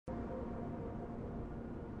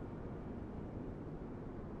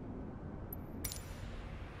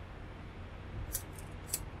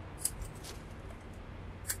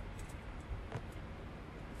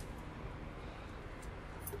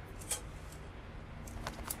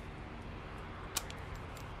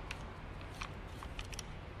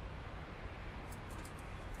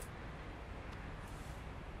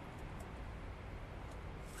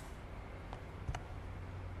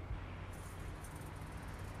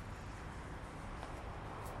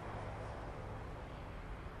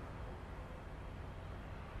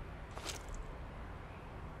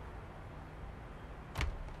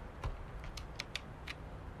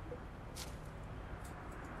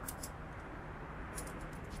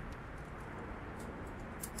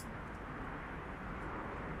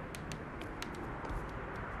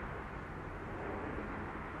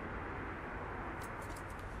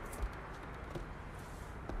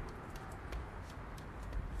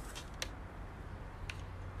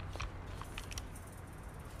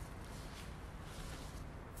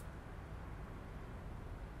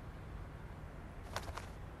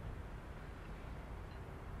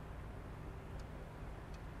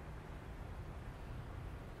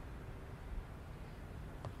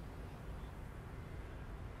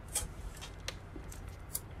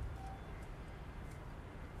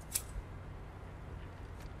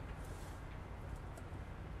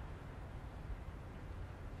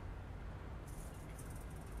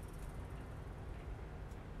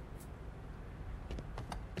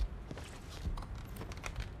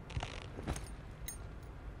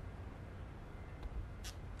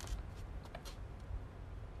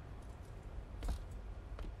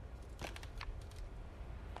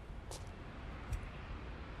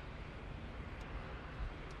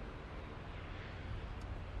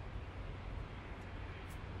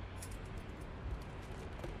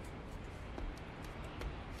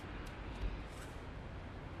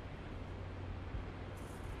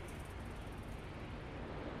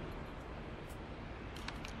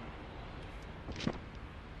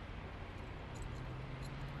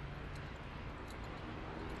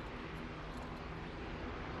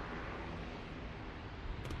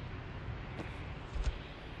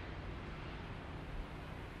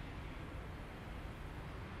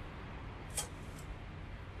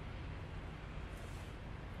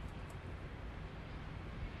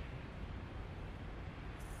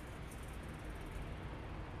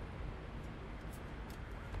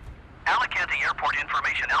Alicante Airport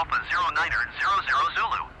information Alpha 0900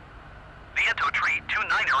 Zulu. Viento tree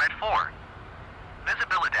 29er at 4.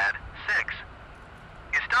 Visibilidad 6.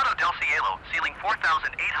 Estado del cielo, ceiling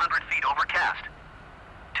 4,800 feet overcast.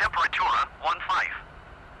 Temperatura 15.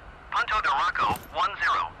 Punto de Rocco 10.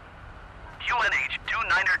 QNH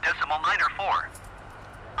 29.94.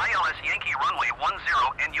 ILS Yankee runway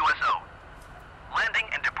 10 NUSO. Landing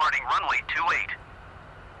and departing runway 28.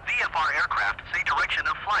 VFR aircraft say direction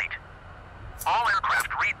of flight. All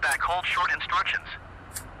aircraft read back hold short instructions.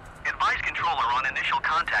 Advise controller on initial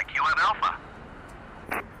contact you have Alpha.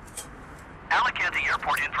 Alicante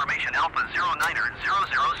Airport information Alpha 0900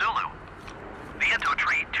 Zulu. Viento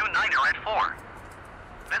tree 29er at 4.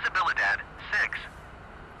 Visibilidad 6.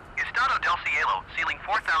 Estado del cielo, ceiling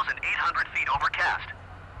 4,800 feet overcast.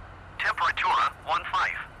 Temperatura 15.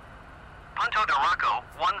 Punto de Rocco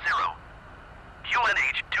 10.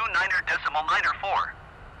 QNH 29.94.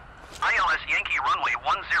 ILS Yankee runway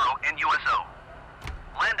 10 NUSO.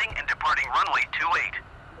 Landing and departing runway 28.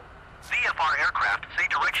 VFR aircraft say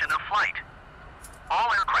direction of flight.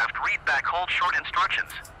 All aircraft read back hold short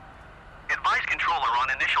instructions. Advise controller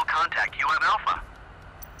on initial contact you have Alpha.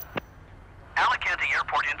 Alicante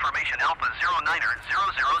Airport information Alpha 0900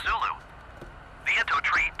 Zulu. Viento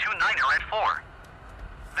tree 29er at 4.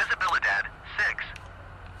 Visibilidad 6.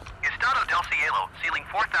 Estado del cielo, ceiling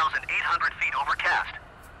 4,800 feet overcast.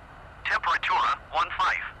 Temperatura 15.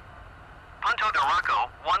 Punto de Rocco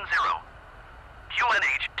 10.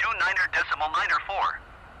 QNH 29.94.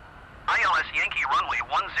 ILS Yankee runway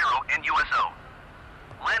 10 NUSO.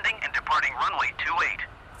 Landing and departing runway 28.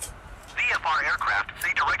 VFR aircraft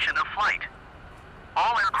say direction of flight.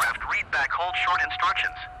 All aircraft read back hold short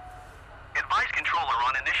instructions. Advise controller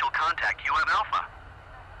on initial contact you have Alpha.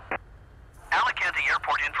 Alicante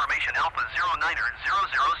Airport information Alpha 0900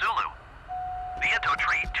 Zulu. Viento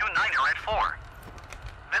tree 29er at 4.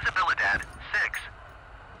 Visibilidad 6.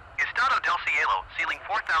 Estado del cielo, ceiling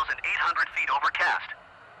 4,800 feet overcast.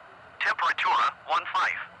 Temperatura 15.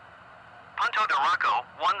 Punto de Rocco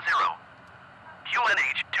 10.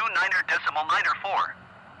 QNH 29.94.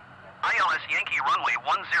 ILS Yankee runway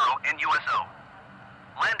 10 NUSO.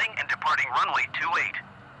 Landing and departing runway 28.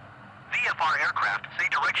 VFR aircraft say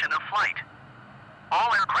direction of flight.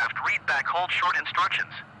 All aircraft read back hold short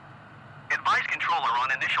instructions. Advise controller on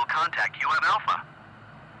initial contact you have Alpha.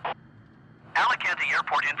 Alicante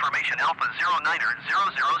Airport information Alpha 0900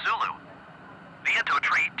 Zulu. Viento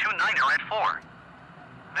tree 29er at 4.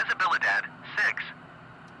 Visibilidad 6.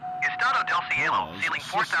 Estado del cielo, ceiling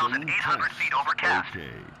 4,800 feet overcast.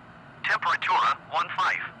 Temperatura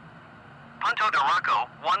 15. Punto de Rocco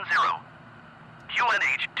 10.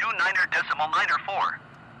 QNH 29.94.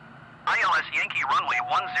 ILS Yankee runway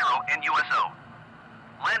 10 NUSO.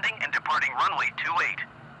 Landing and departing runway 28.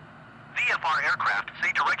 VFR aircraft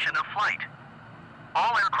say direction of flight.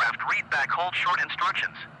 All aircraft read back hold short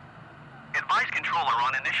instructions. Advise controller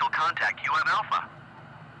on initial contact you have Alpha.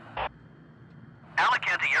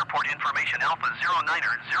 Alicante Airport information Alpha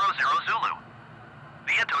 0900 Zulu.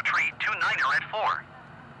 Viento tree 29er at 4.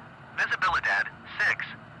 Visibilidad 6.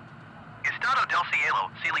 Estado del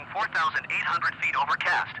cielo, ceiling 4,800 feet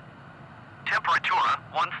overcast. Temperatura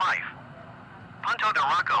 15. Punto de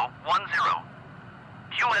Rocco 10.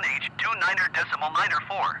 QNH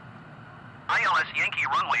 29.94. ILS Yankee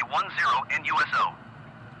runway 10 NUSO.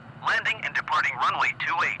 Landing and departing runway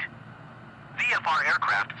 28. VFR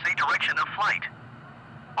aircraft say direction of flight.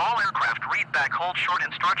 All aircraft read back hold short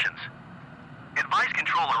instructions. Advise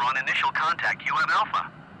controller on initial contact you have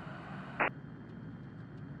Alpha.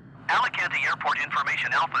 Alicante Airport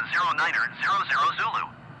information Alpha 0900 Zulu.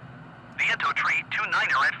 Viento tree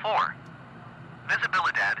 29er at 4.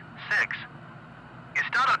 Visibilidad 6.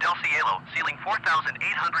 Estado del cielo, ceiling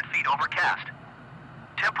 4,800 feet overcast.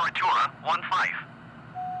 Temperatura 15.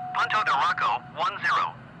 Punto de Rocco 10.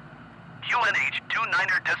 QNH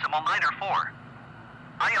 29.94.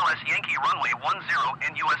 ILS Yankee runway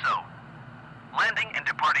 10 NUSO. Landing and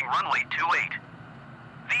departing runway 28.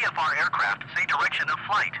 VFR aircraft say direction of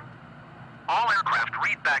flight. All aircraft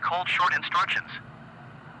read back hold short instructions.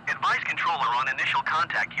 Advise controller on initial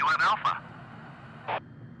contact you have Alpha.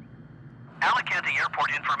 Alicante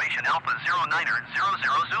Airport information Alpha 0900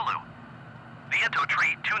 Zulu. Viento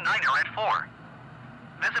tree 29er at 4.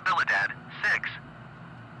 Visibilidad 6.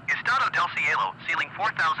 Estado del cielo, ceiling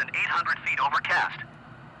 4,800 feet overcast.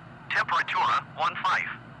 Temperatura 15.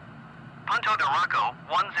 Punto de Rocco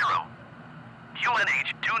 10. QNH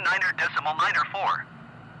 29.94.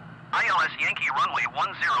 ILS Yankee runway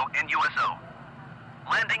 10 NUSO.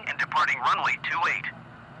 Landing and departing runway 28.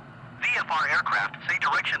 VFR aircraft say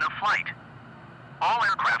direction of flight. All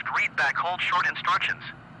aircraft read back hold short instructions.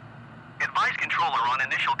 Advise controller on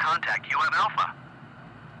initial contact you have Alpha.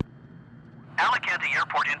 Alicante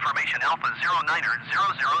Airport information Alpha 0900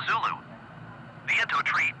 Zulu. Viento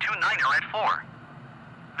tree 29er at 4.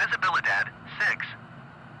 Visibilidad 6.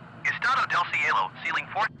 Estado del cielo, ceiling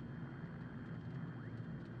 4.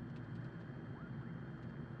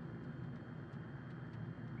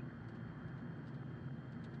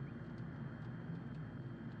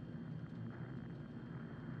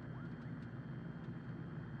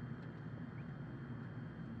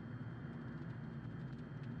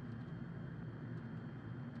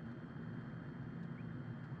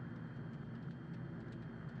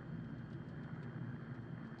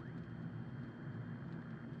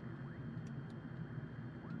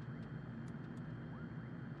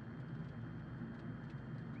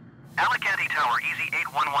 Alicante Tower, Easy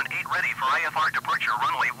 8118 ready for IFR departure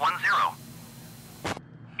runway 10.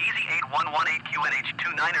 Easy 8118 QNH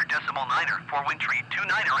 29er decimal 9er for wind tree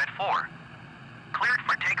 29er at 4. Cleared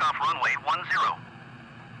for takeoff runway 10.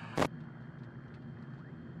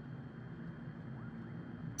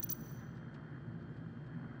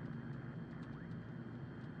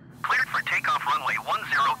 Cleared for takeoff runway 10,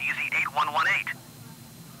 Easy 8118.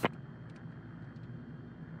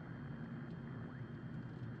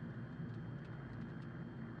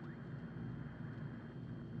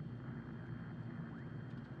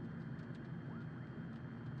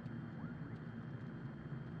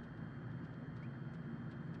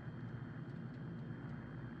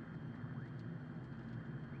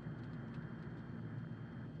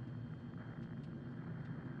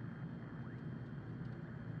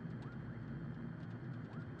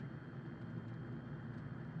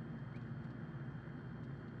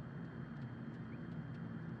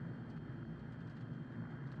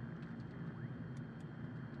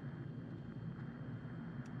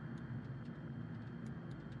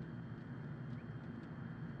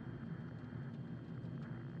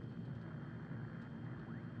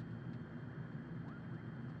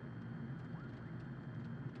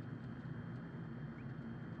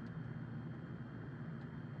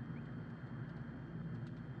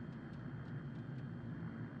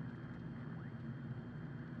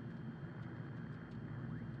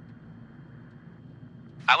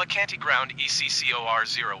 Alicante Ground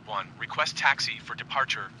ECCOR01, request taxi for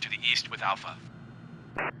departure to the east with Alpha.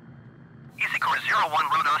 Easy Core 01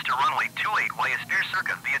 route Oster runway 28 via Spear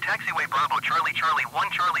Circuit via taxiway Bravo Charlie Charlie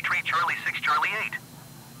 1 Charlie 3 Charlie 6 Charlie 8.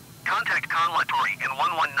 Contact Conlatori in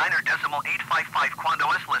 119er decimal 855 Cuando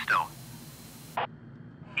es listo.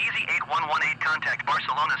 Easy 8118 contact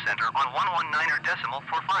Barcelona Center on 119er decimal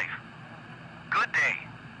 45. Good day.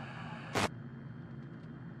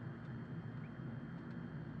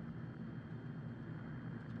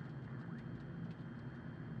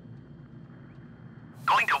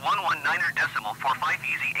 Going to 119er decimal 45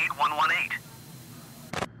 Easy 8118.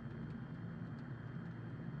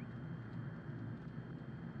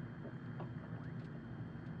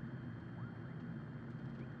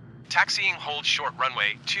 Taxiing hold short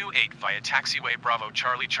runway 28 via taxiway Bravo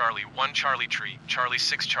Charlie Charlie 1 Charlie Tree Charlie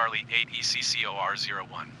 6 Charlie 8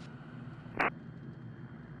 ECCOR01.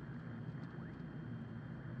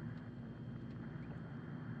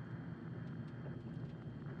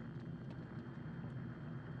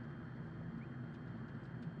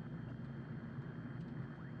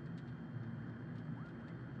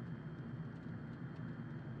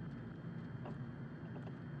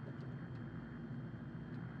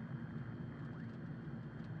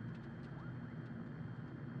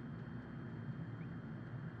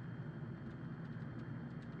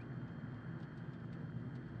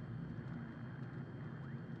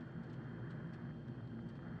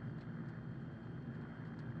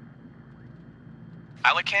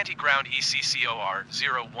 Alicante Ground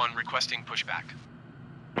ECCOR01 requesting pushback.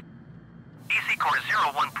 EC Core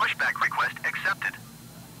 01 pushback request accepted.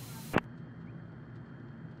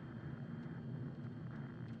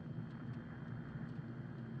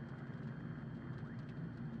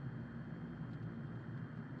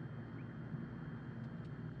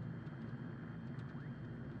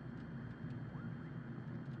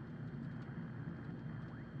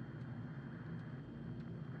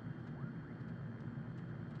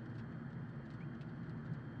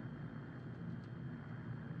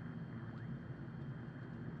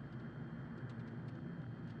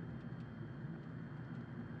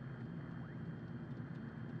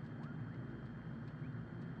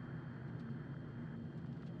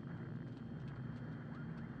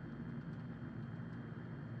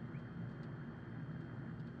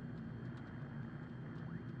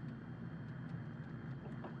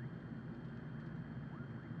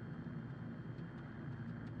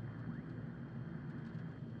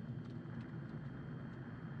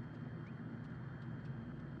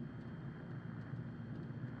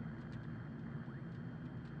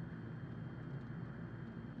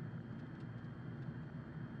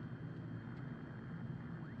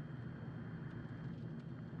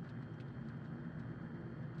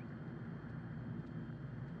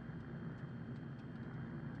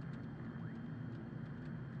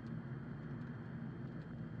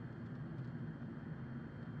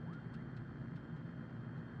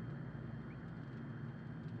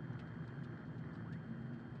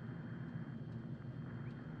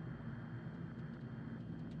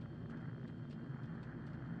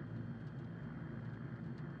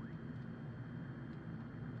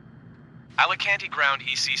 Alicante ground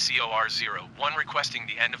ECCOR01 requesting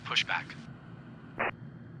the end of pushback.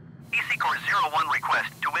 ECCOR 01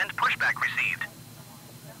 request to end pushback received.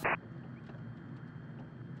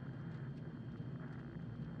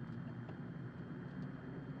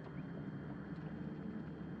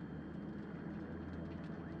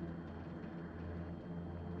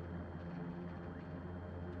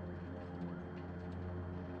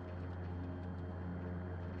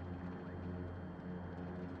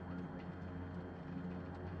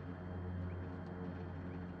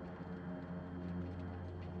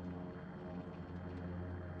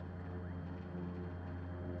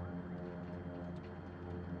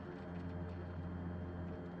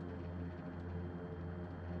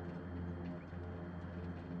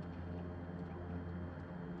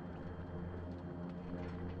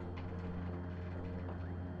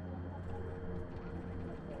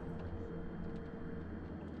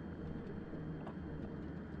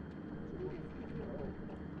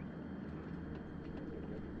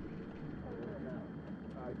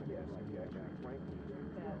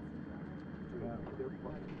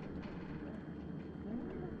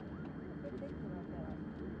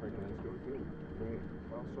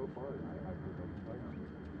 So far,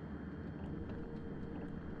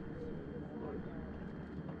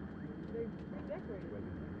 They decorated.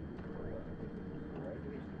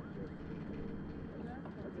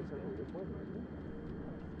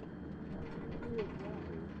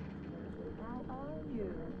 How are you?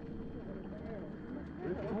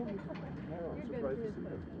 I'm surprised to see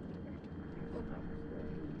them.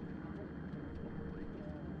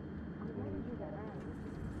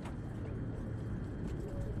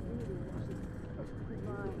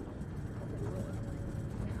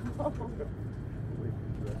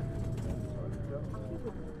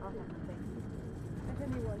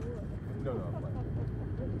 No, I'm fine.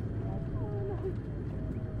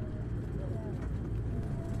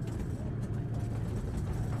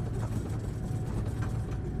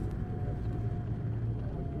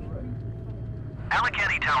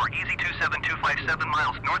 Alicante Tower, Easy 27257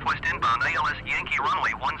 miles northwest inbound, ILS Yankee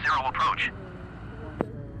runway 10 approach.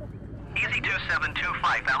 Easy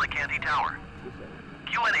 2725 Alicante Tower.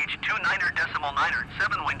 QNH 29.9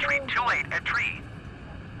 7 wind tree 28 at tree.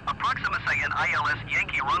 Aproximación ILS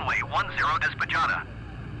Yankee runway 10 despejada.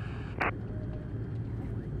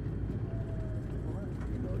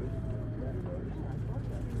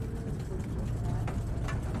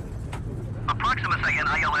 Aproximación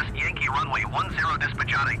ILS Yankee runway 10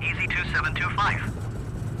 despejada, Easy 2725.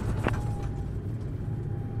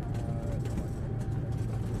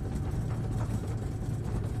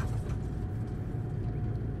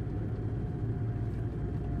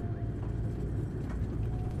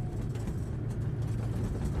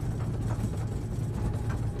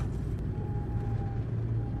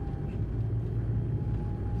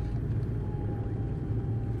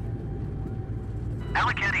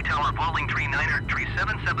 Alicante Tower, bowling tree 9er, tree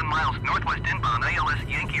 77 miles northwest inbound, ILS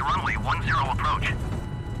Yankee runway 10 approach.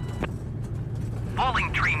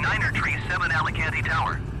 Bowling tree 9er, tree 7 Alicante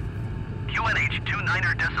Tower. QNH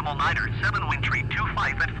 29.9 7 wind tree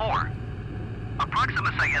 25 at 4.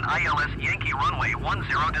 Aproximación ILS Yankee runway 10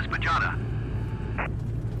 despejada.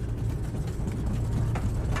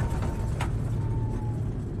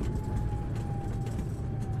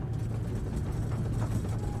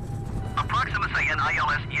 Aproximación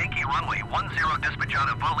ILS Yankee runway 10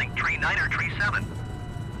 despejada, bowling tree 9er, tree 7.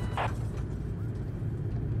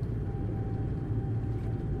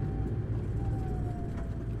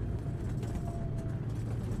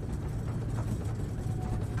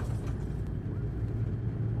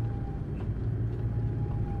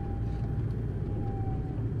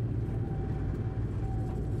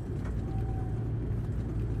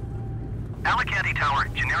 Alicante Tower,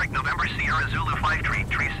 generic November Sierra Zulu 5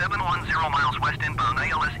 tree 710 miles west inbound,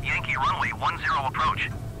 ILS Yankee runway 10 approach.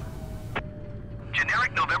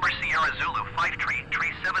 Generic November Sierra Zulu 5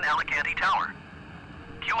 tree 7 Alicante Tower.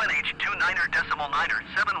 QNH 29.9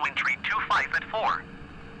 7 wind tree 25 at 4.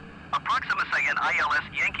 Aproximación ILS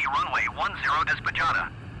Yankee runway 10 despejada.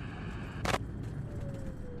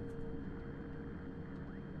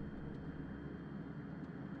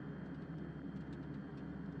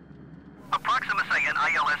 Aproximación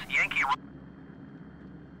ILS Yankee.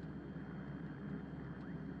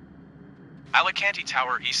 Alicante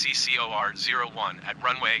Tower ECCOR01 at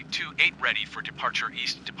runway 28 ready for departure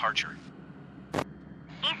east departure.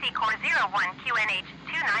 ECCOR 01 QNH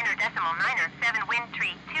 29.9 7 wind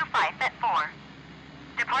tree 25 at 4.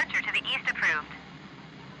 Departure to the east approved.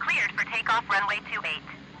 Cleared for takeoff runway 28.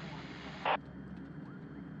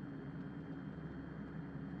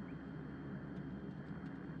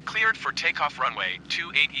 Cleared for takeoff runway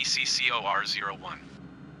 28 ECCOR01.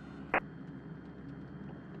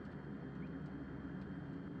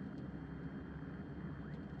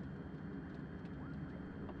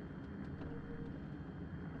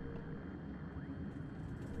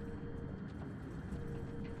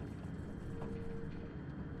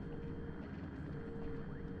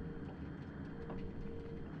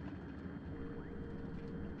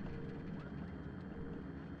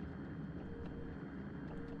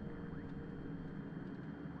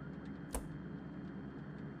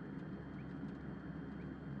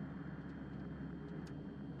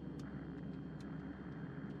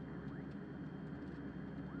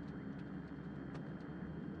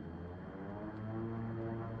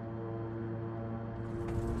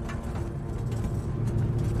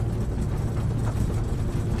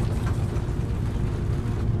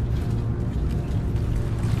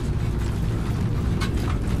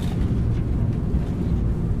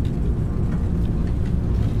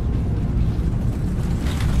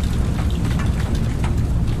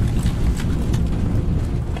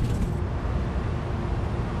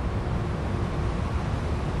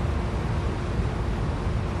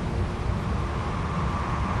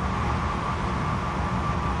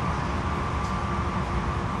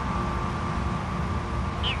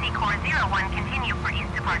 ECCOR01, continue for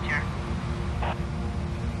east departure.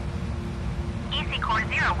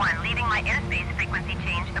 ECCOR01, leaving my airspace, frequency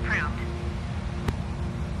change approved.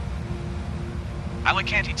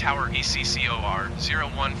 Alicante Tower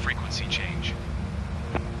ECCOR01 frequency change.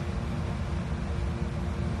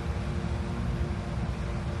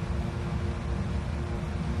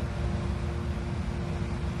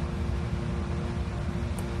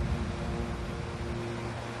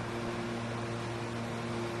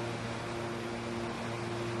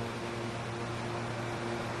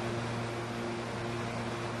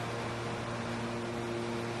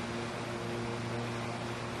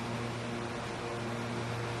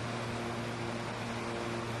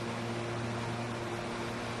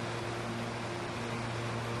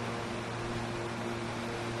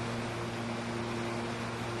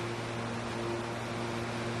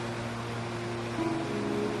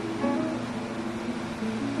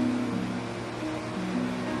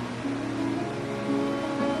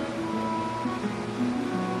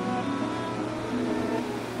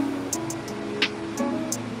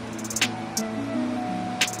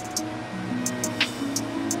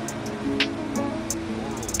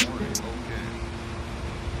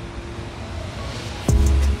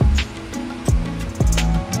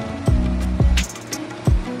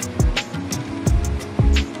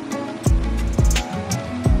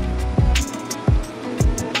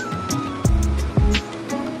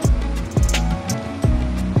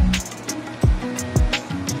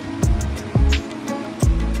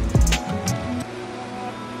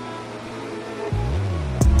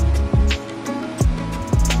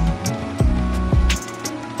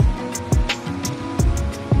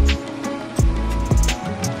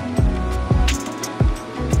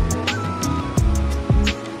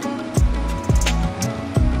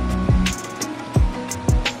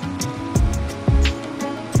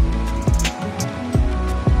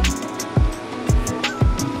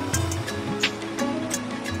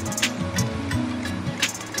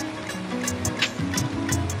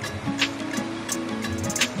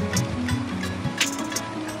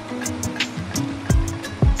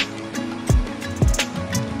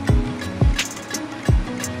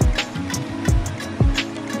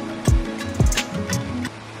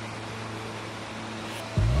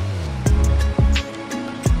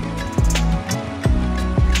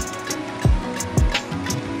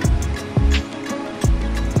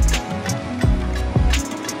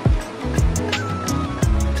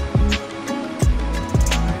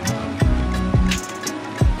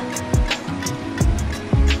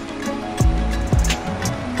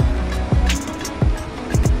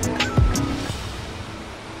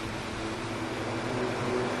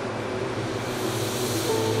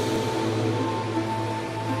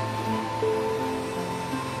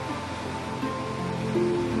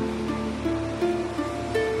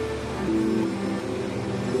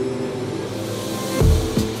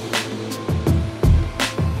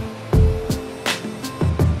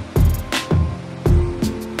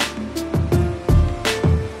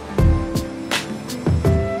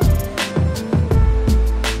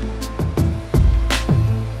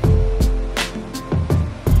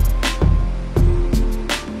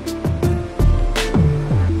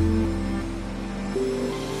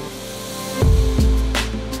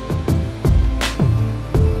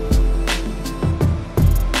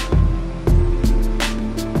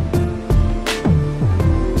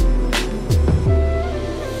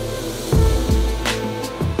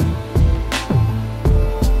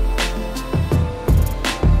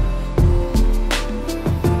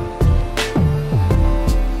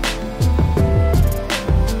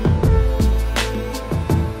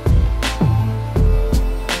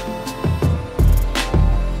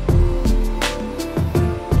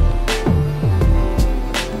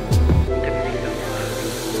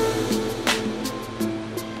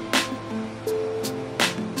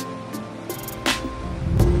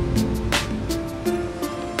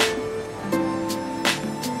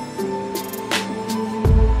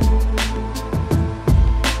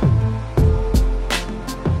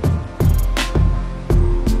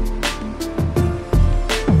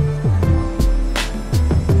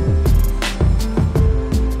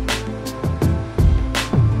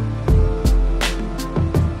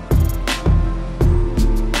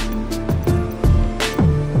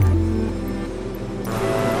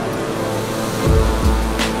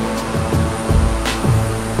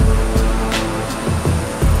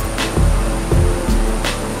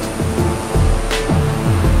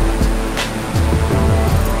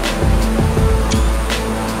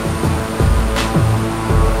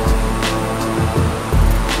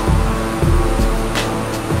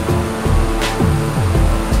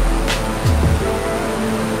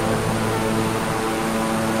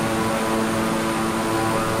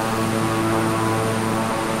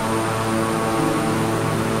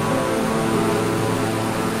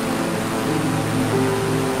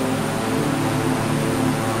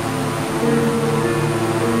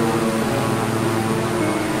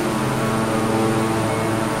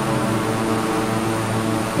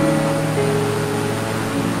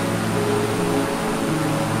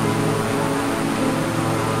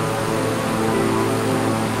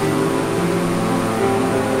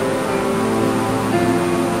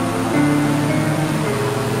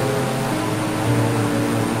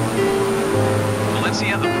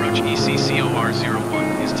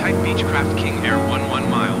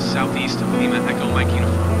 southeast of Lima Echo Mike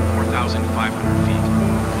Uniform, 4,500 feet.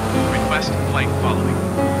 Request flight following.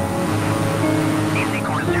 Easy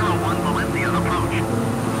course 01 Valencia approach.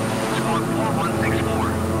 Squawk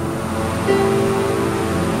 4164.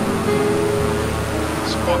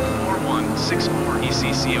 Squawk 4164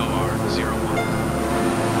 ECCOR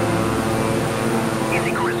 01.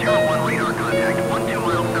 Easy course 01 radar contact 12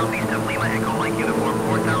 miles southeast of Lima Echo Mike Uniform,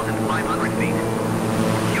 4,500 feet.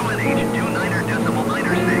 QNH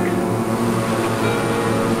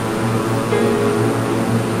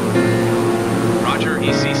 29.96. Roger,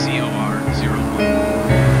 ECCOR 01.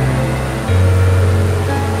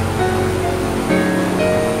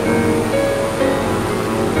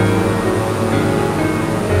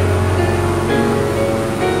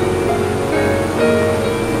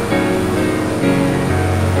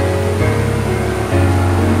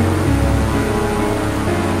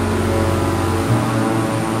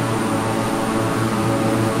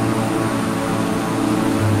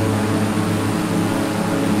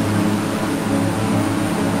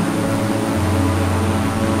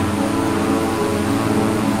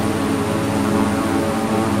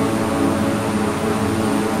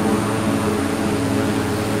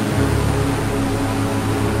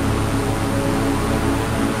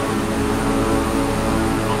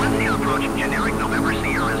 Valencia approach, generic November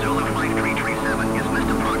Sierra Zulu 5337 is missed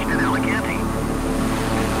approach at Alicante.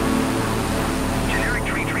 Generic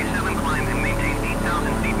 337 climb and maintain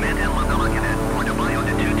 8,000 feet Mantan La Vela Cadet, Puerto Bayo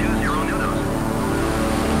to 220 Nudos.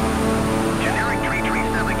 Generic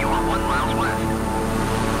 337, you are 1 miles west.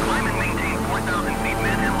 Climb and maintain 4,000 feet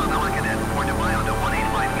Mantan La Vela Cadet, Puerto Bayo to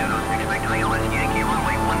 185 Nudos. Expect ILS Yankee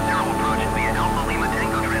runway 10 approach via Alpha Lima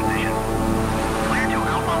Tango transition. Clear to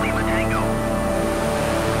Alpha Lima Tango.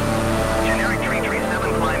 Generic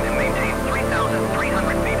 337 climb and maintain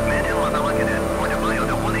 3,300 feet Mantan La Vela Cadet, Puerto Bayo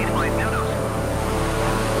to 185 Nudos.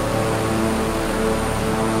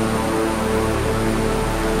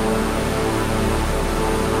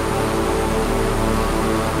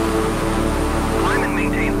 Climb and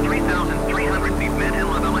maintain 3,300 feet Mantan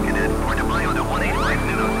La Vela Cadet, Puerto Bayo to 185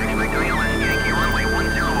 Nudos. Expect ILS Yankee runway 10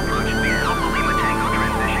 approach via Alpha Lima Tango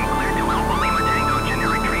transition. Clear to Alpha Lima Tango,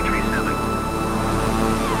 generic 337.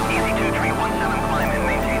 Easy 2317 climb and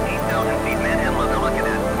maintain 8,000 feet Mantan La Vela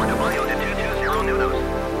Cadet, Puerto Bayo to 220 Nudos.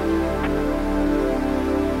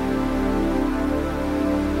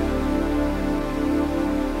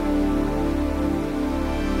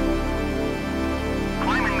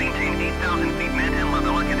 Climb and maintain 8,000 feet Mantan La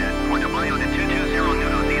Vela Cadet, Puerto Bayo to 220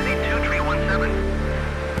 Nudos. Easy 2317.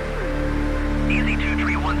 Easy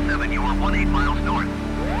 2317, you are 18 miles north.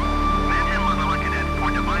 Mantan La Vela Cadet,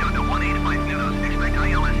 Puerto Bayo to 185 Nudos. Expect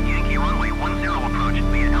ILS Yankee runway 10 approach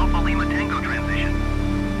via Alpha Lima Tango transition.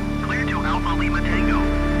 Clear to Alpha Lima Tango.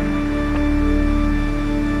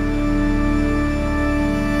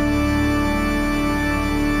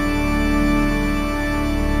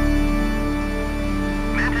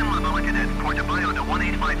 Mantan La Vela Cadet, Puerto Bayo to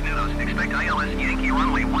 185 Nudos. Expect ILS Yankee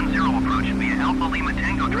runway 10 approach via Alpha Lima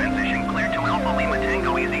Tango transition. Clear to Alpha Lima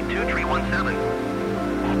Tango, easy 2317.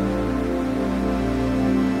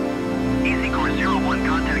 Easy course 01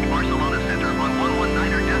 contact Barcelona Center on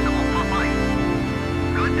 119 decimal for flight.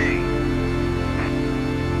 Good day.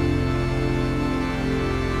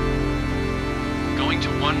 Going to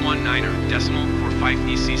 119 decimal for 5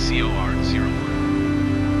 ECCOR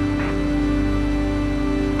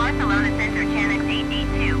 01. Barcelona Center Channel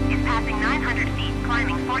 882 is passing 900 feet,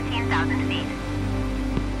 climbing 14,000 feet.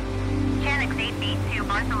 Channel 882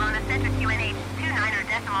 Barcelona Center QNH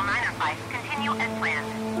 29.95, continue as planned.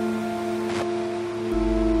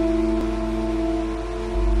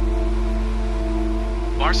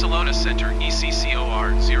 Barcelona Center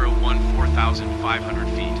ECCOR 01 4,500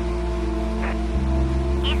 feet.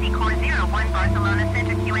 Easy Core 01 Barcelona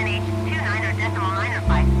Center QNH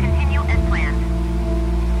 29.95, continue as planned.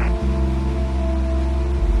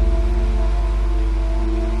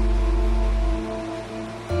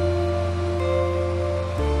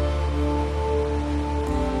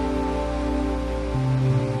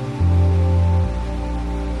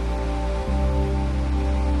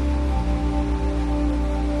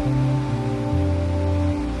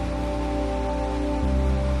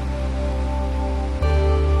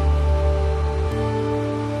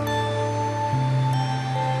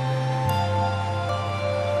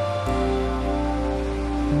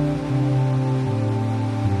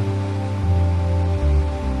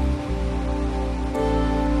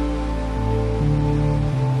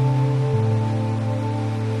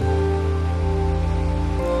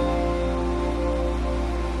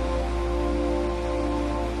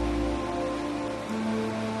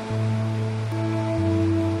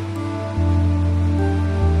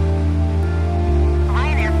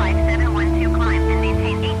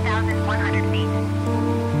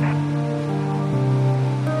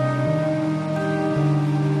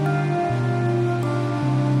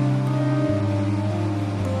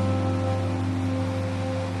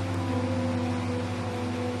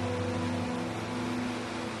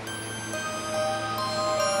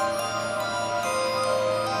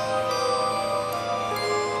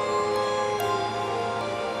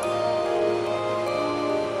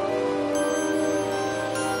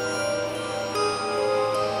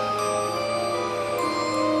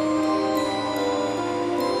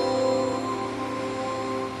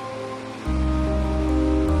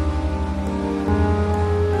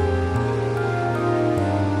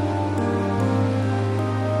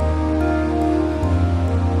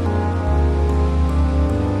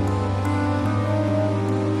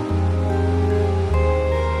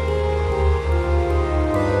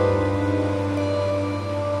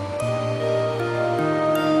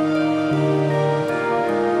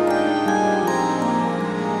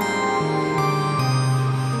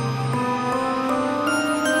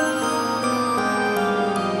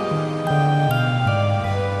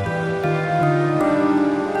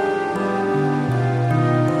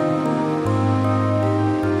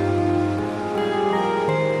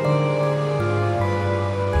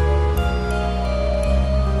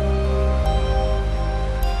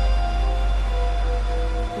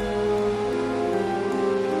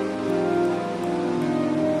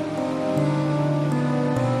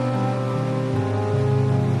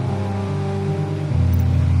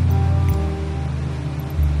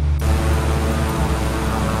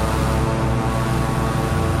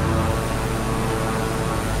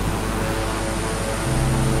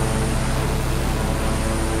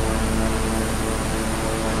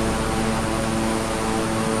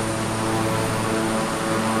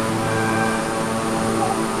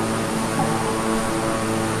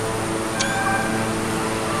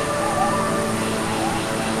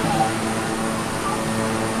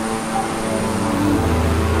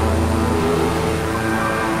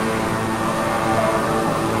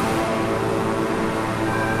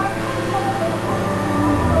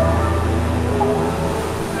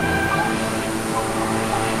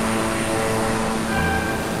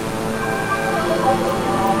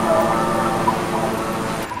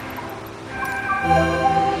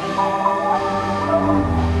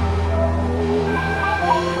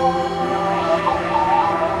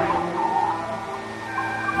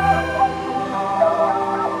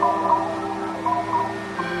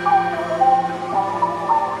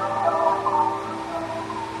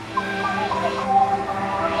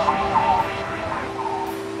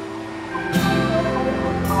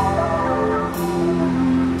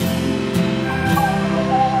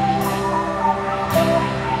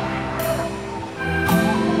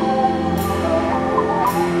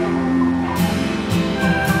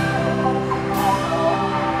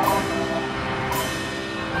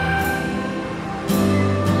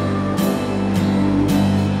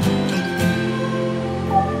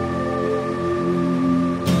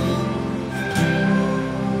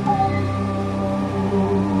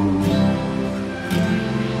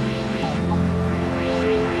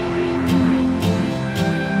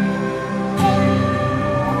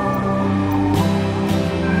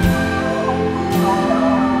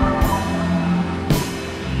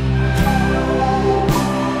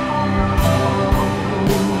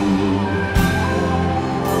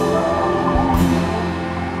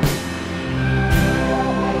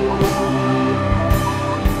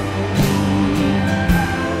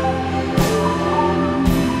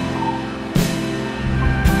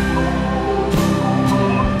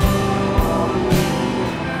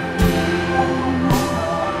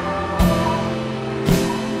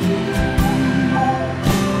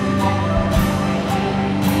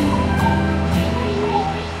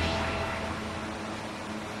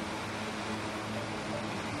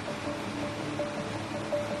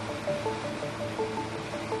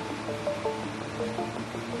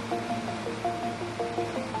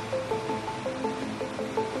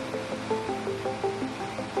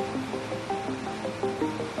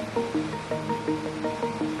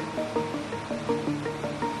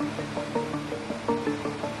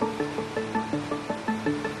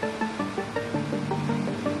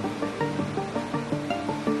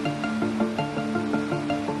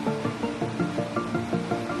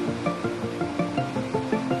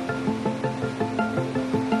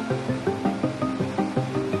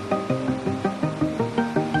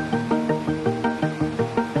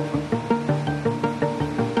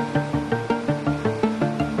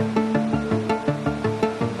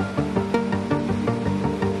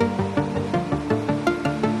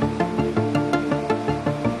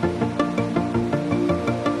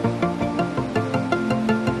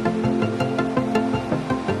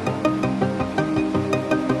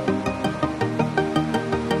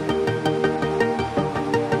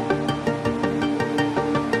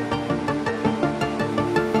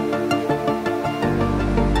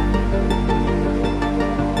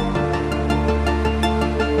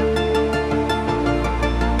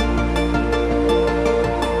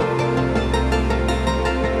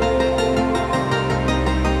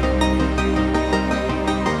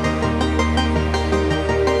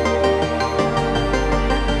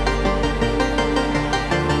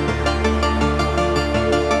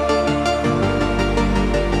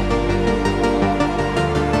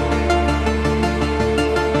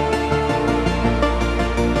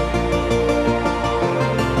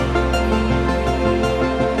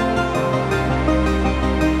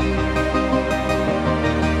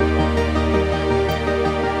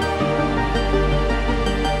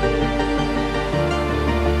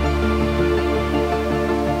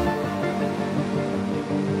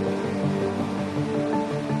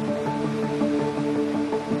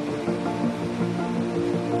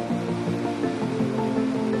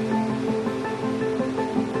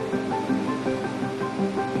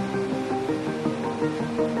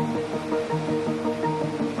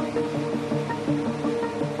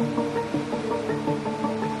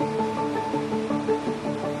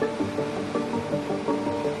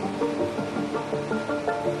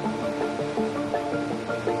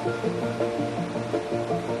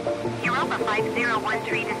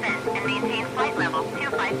 tree descend and maintain flight level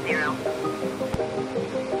 250.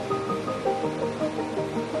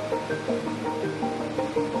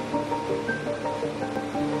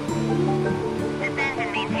 Descend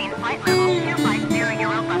and maintain flight level 250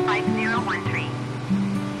 Europa 501 tree.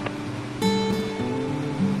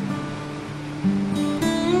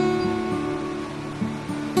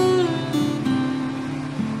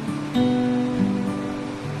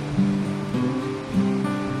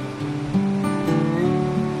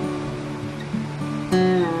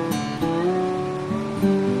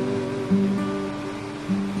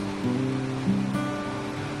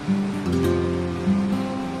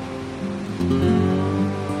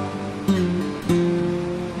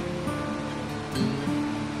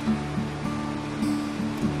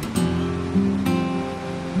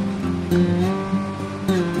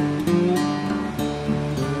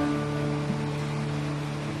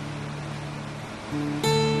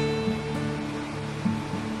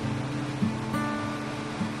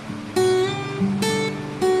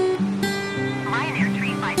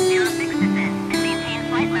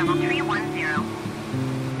 Level 300.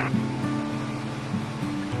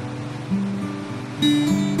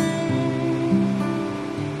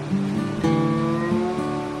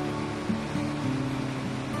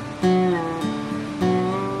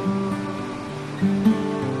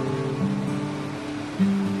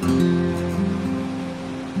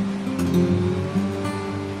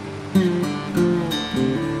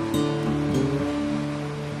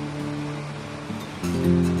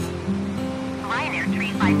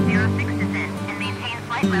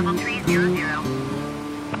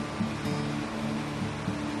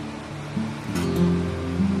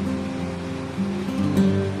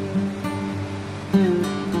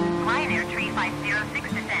 Lion Air Tree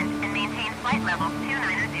 506 descend and maintain flight level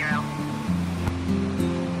 290.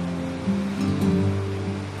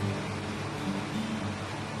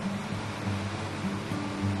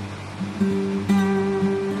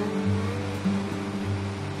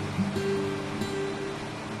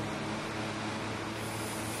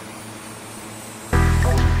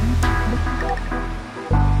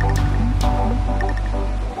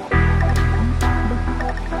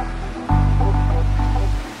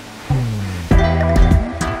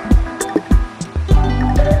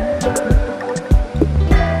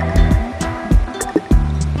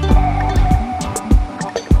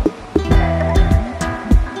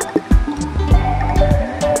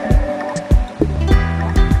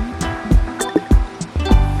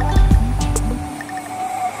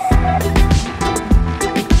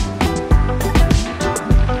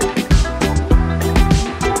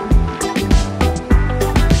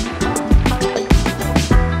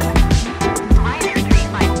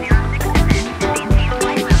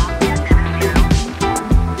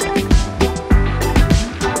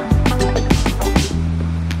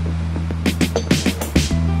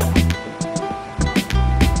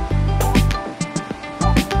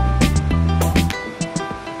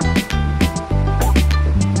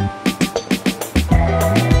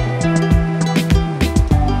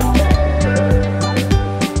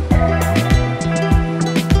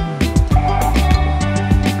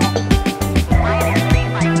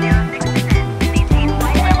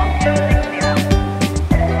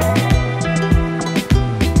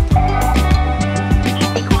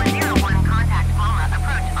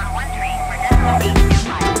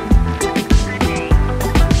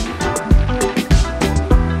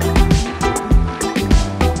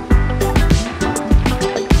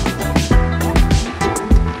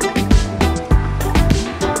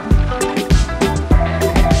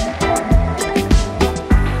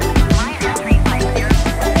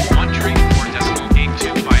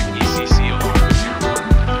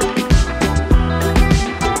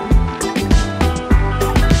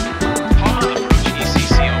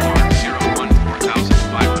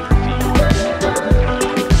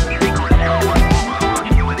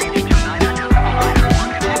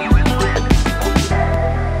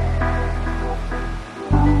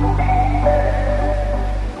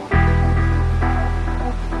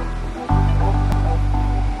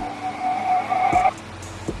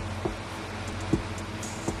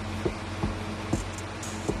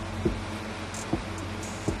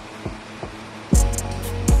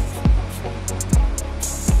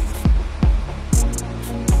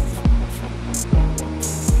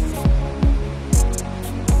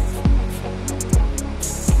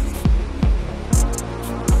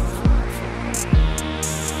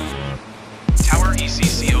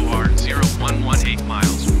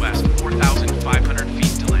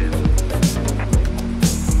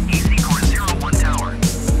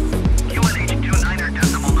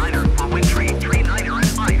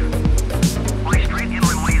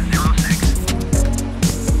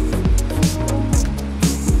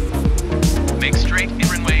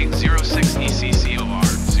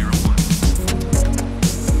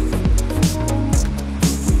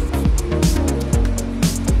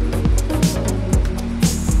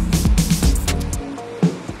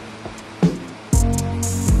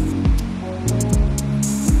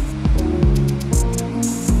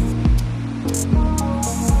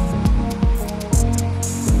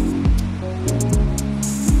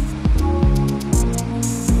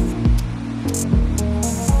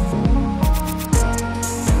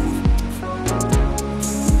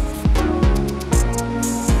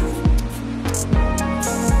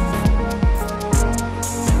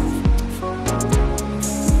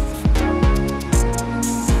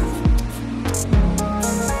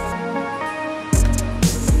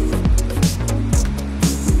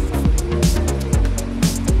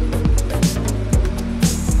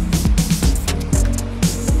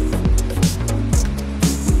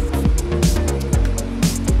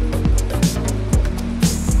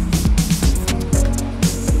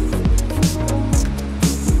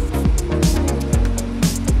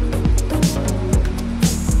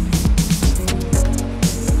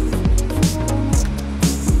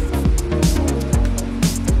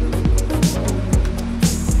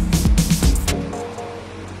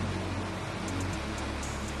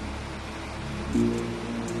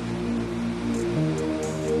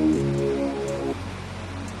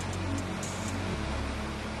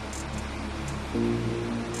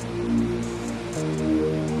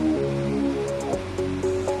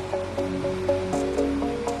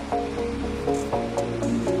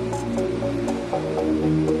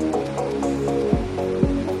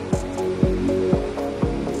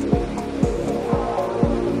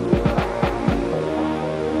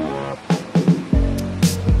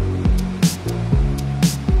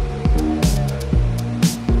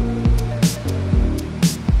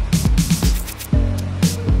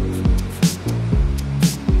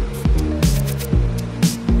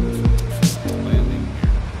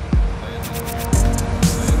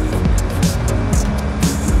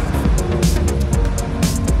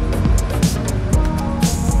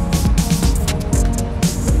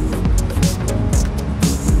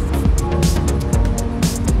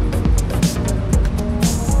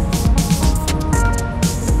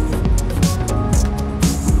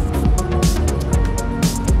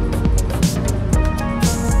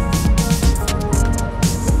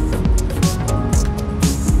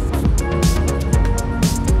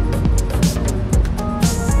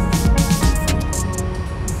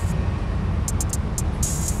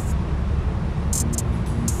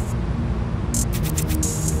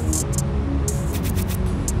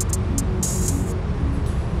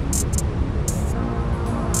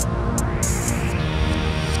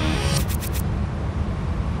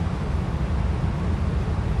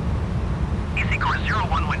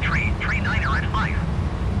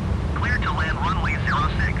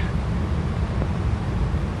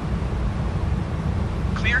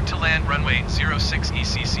 runway 06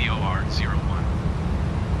 ECCOR 01.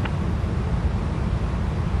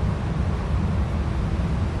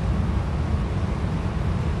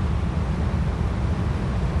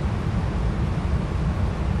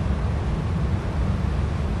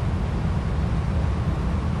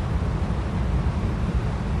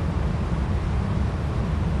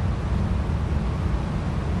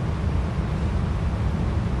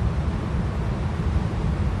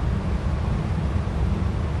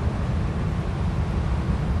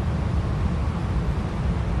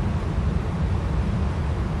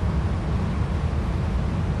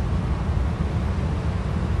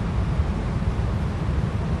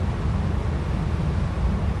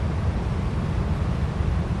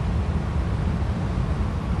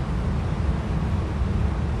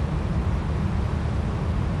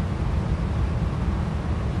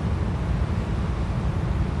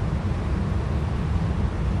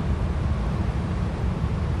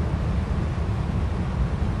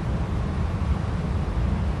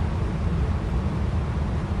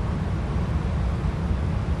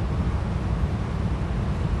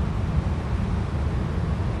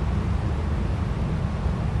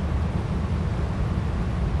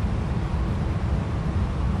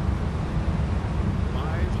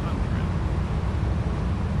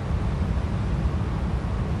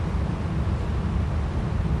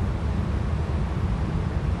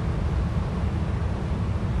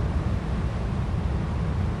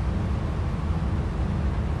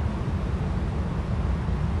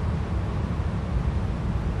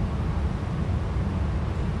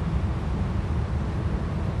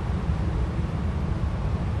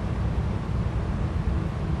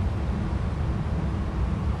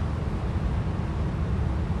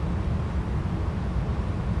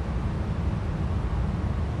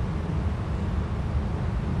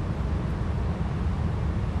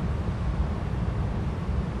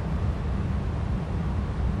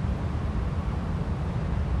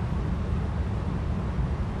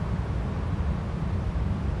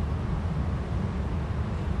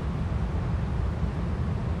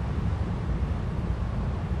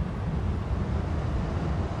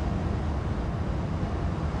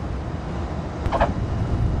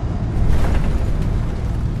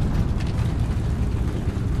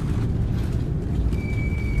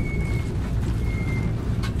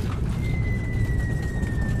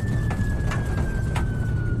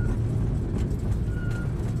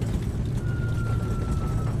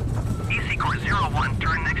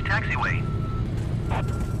 Taxiway.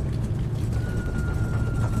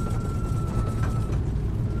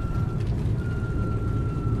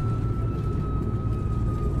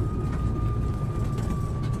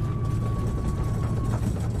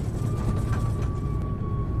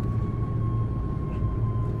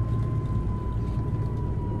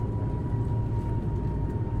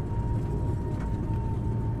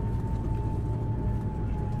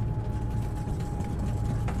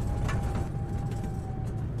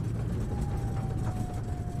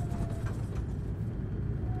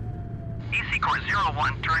 Core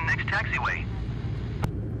 01, turn next taxiway.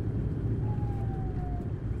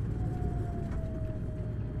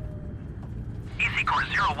 Core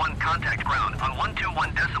 01, contact ground on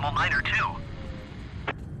 121.902.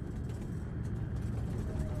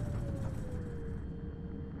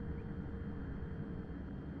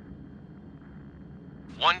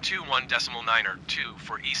 (121.902)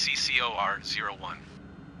 for ECCOR01.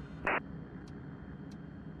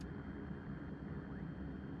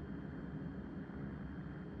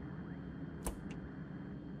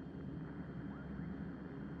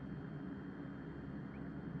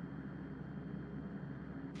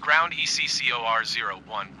 Ground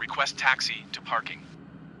ECCOR01, request taxi to parking.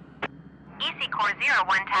 ECCOR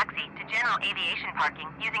 01 taxi to general aviation parking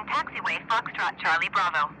using taxiway Foxtrot Charlie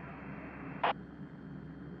Bravo.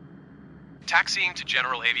 Taxiing to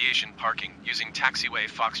general aviation parking using taxiway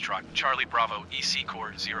Foxtrot Charlie Bravo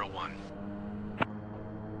ECCOR 01.